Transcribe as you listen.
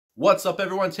What's up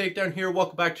everyone, Takedown here,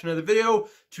 welcome back to another video.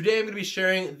 Today I'm going to be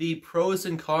sharing the pros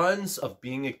and cons of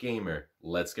being a gamer.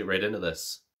 Let's get right into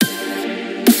this.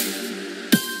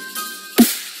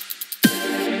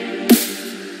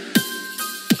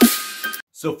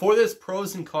 So for this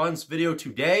pros and cons video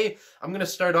today, I'm going to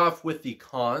start off with the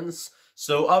cons.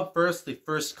 So up first, the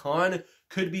first con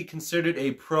could be considered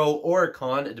a pro or a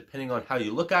con depending on how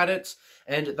you look at it,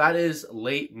 and that is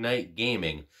late night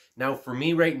gaming. Now for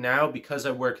me right now, because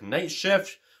I work night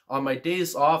shift, on my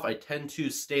days off I tend to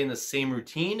stay in the same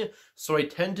routine, so I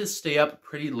tend to stay up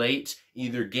pretty late,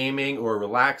 either gaming or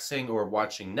relaxing or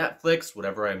watching Netflix,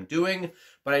 whatever I'm doing,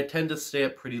 but I tend to stay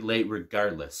up pretty late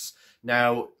regardless.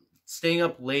 Now, staying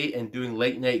up late and doing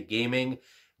late night gaming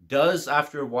does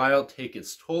after a while take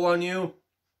its toll on you.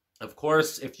 Of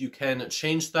course, if you can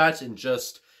change that and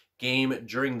just game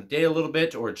during the day a little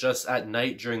bit or just at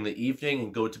night during the evening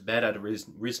and go to bed at a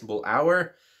reasonable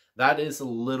hour, that is a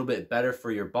little bit better for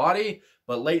your body.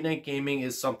 But late night gaming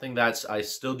is something that I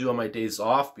still do on my days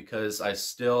off because I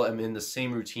still am in the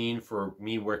same routine for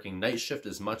me working night shift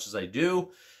as much as I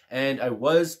do. And I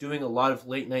was doing a lot of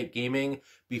late night gaming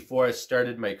before I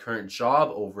started my current job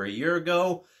over a year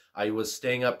ago. I was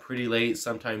staying up pretty late,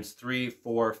 sometimes 3,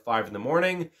 4, 5 in the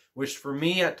morning, which for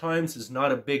me at times is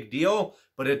not a big deal,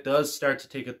 but it does start to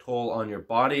take a toll on your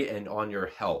body and on your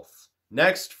health.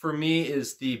 Next for me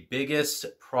is the biggest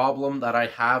problem that I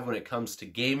have when it comes to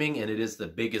gaming, and it is the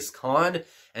biggest con,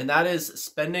 and that is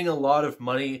spending a lot of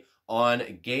money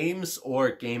on games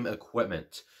or game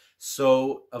equipment.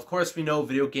 So, of course, we know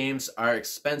video games are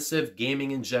expensive.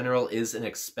 Gaming in general is an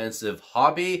expensive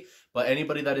hobby, but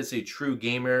anybody that is a true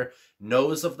gamer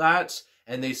knows of that,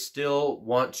 and they still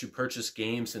want to purchase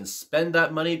games and spend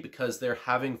that money because they're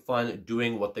having fun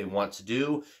doing what they want to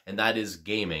do, and that is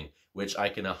gaming, which I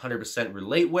can 100%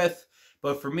 relate with.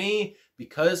 But for me,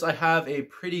 because I have a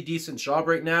pretty decent job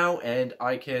right now, and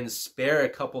I can spare a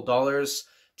couple dollars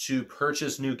to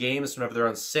purchase new games whenever they're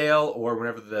on sale or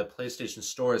whenever the PlayStation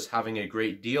Store is having a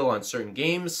great deal on certain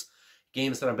games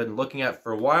that I've been looking at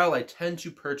for a while, I tend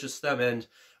to purchase them. And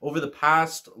over the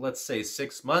past, let's say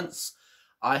 6 months,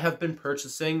 I have been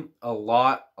purchasing a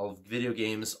lot of video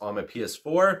games on my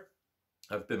PS4.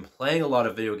 I've been playing a lot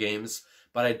of video games,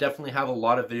 but I definitely have a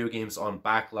lot of video games on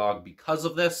backlog because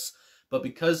of this. But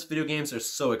because video games are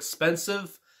so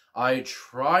expensive, I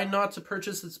try not to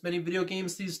purchase as many video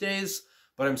games these days,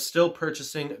 but I'm still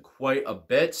purchasing quite a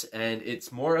bit, and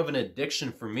it's more of an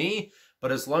addiction for me.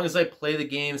 But as long as I play the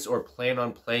games or plan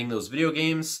on playing those video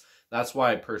games, that's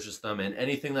why I purchase them. And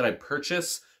anything that I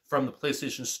purchase from the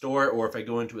PlayStation Store, or if I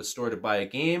go into a store to buy a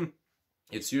game,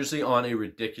 it's usually on a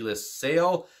ridiculous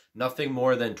sale, nothing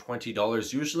more than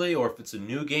 $20 usually, or if it's a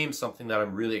new game, something that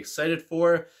I'm really excited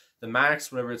for, the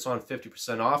max, whenever it's on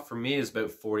 50% off, for me is about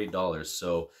 $40.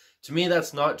 So to me,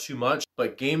 that's not too much,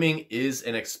 but gaming is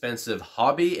an expensive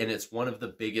hobby, and it's one of the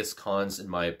biggest cons in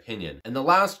my opinion. And the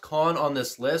last con on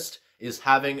this list is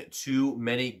having too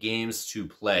many games to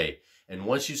play. And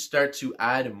once you start to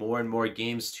add more and more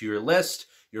games to your list,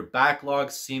 your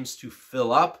backlog seems to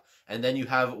fill up, and then you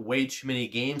have way too many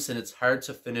games, and it's hard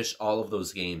to finish all of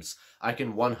those games. I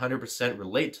can 100%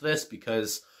 relate to this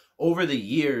because over the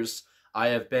years, I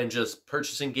have been just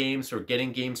purchasing games or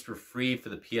getting games for free for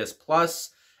the PS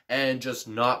Plus, and just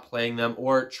not playing them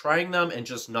or trying them and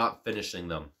just not finishing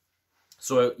them.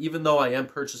 So even though I am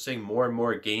purchasing more and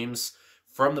more games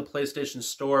from the PlayStation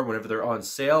Store whenever they're on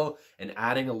sale and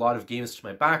adding a lot of games to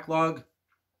my backlog,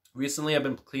 recently I've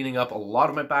been cleaning up a lot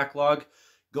of my backlog,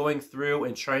 going through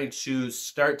and trying to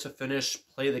start to finish,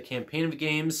 play the campaign of the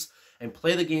games, and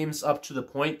play the games up to the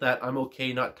point that I'm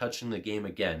okay not touching the game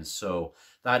again. So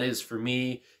that is for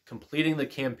me completing the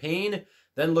campaign,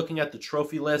 then looking at the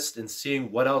trophy list and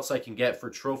seeing what else I can get for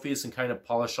trophies and kind of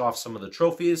polish off some of the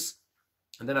trophies.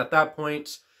 And then at that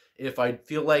point, if I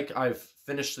feel like I've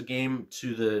finished the game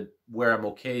to where I'm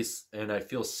okay and I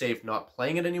feel safe not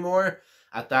playing it anymore,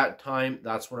 at that time,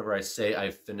 that's whenever I say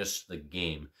I've finished the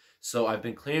game. So I've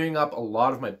been clearing up a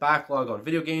lot of my backlog on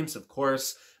video games. Of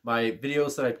course, my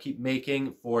videos that I keep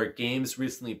making for games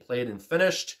recently played and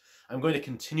finished, I'm going to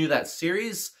continue that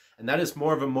series. And that is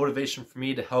more of a motivation for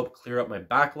me to help clear up my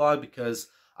backlog because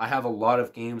I have a lot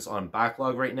of games on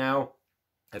backlog right now.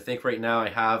 I think right now I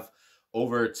have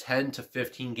over 10 to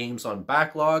 15 games on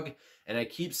backlog. And I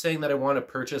keep saying that I want to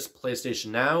purchase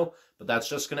PlayStation Now, but that's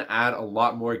just going to add a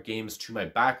lot more games to my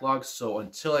backlog. So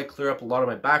until I clear up a lot of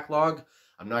my backlog,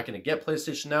 I'm not going to get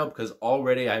PlayStation Now because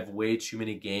already I have way too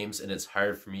many games and it's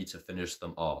hard for me to finish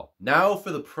them all. Now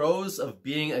for the pros of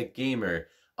being a gamer.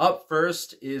 Up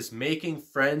first is making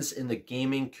friends in the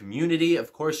gaming community.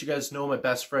 Of course, you guys know my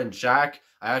best friend Jack.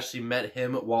 I actually met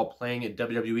him while playing at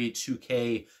WWE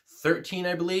 2K13,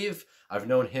 I believe. I've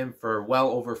known him for well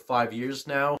over 5 years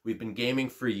now. We've been gaming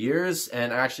for years,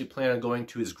 and I actually plan on going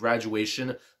to his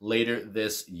graduation later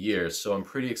this year. So I'm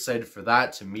pretty excited for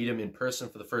that, to meet him in person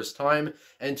for the first time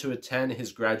and to attend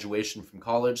his graduation from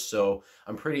college. So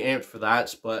I'm pretty amped for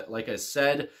that. But like I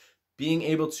said, being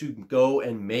able to go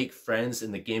and make friends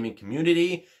in the gaming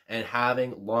community and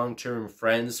having long-term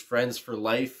friends for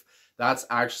life, that's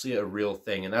actually a real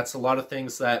thing. And that's a lot of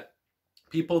things that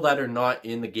people that are not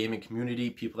in the gaming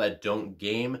community, people that don't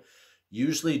game,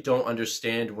 usually don't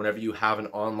understand. Whenever you have an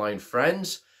online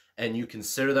friend and you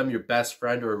consider them your best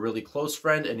friend or a really close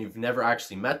friend and you've never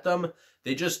actually met them,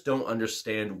 they just don't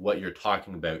understand what you're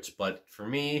talking about. But for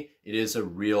me, it is a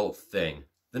real thing.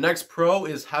 The next pro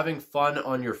is having fun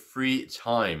on your free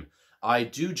time. I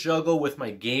do juggle with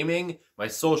my gaming, my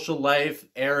social life,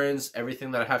 errands,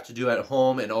 everything that I have to do at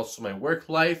home, and also my work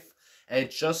life.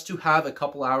 And just to have a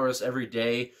couple hours every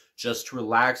day just to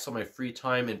relax on my free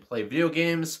time and play video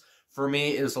games, for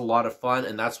me, is a lot of fun,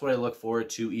 and that's what I look forward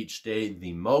to each day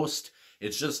the most.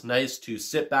 It's just nice to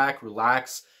sit back,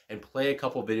 relax, and play a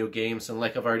couple video games, and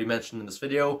like I've already mentioned in this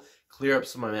video, clear up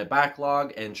some of my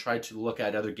backlog and try to look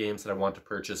at other games that I want to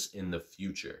purchase in the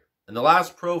future. And the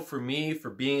last pro for me for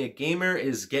being a gamer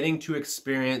is getting to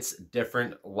experience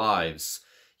different lives.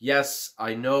 Yes,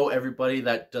 I know everybody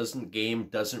that doesn't game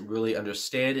doesn't really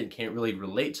understand and can't really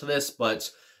relate to this,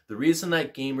 but the reason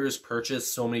that gamers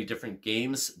purchase so many different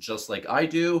games, just like I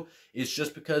do, is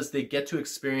just because they get to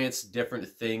experience different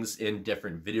things in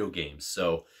different video games.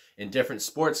 So in different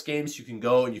sports games, you can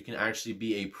go and you can actually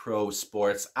be a pro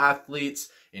sports athlete.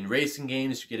 In racing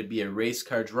games, you get to be a race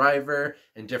car driver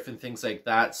and different things like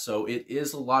that. So it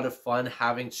is a lot of fun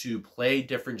having to play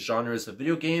different genres of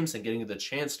video games and getting the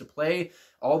chance to play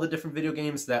all the different video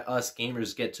games that us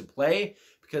gamers get to play,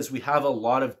 because we have a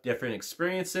lot of different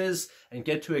experiences and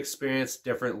get to experience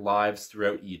different lives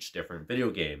throughout each different video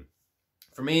game.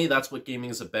 For me, that's what gaming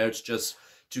is about, just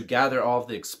to gather all of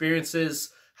the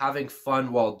experiences, having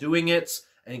fun while doing it,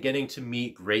 and getting to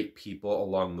meet great people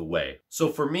along the way. So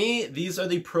for me, these are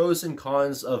the pros and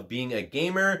cons of being a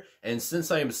gamer, and since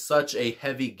I am such a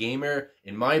heavy gamer,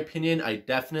 in my opinion, I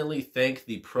definitely think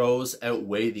the pros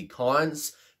outweigh the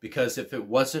cons, because if it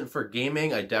wasn't for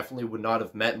gaming, I definitely would not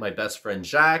have met my best friend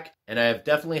Jack, and I have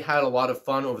definitely had a lot of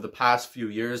fun over the past few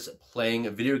years playing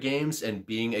video games and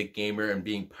being a gamer and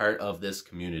being part of this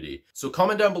community. So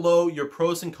comment down below your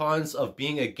pros and cons of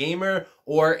being a gamer,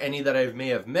 or any that I may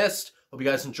have missed. Hope you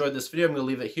guys enjoyed this video. I'm going to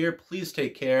leave it here. Please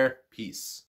take care. Peace.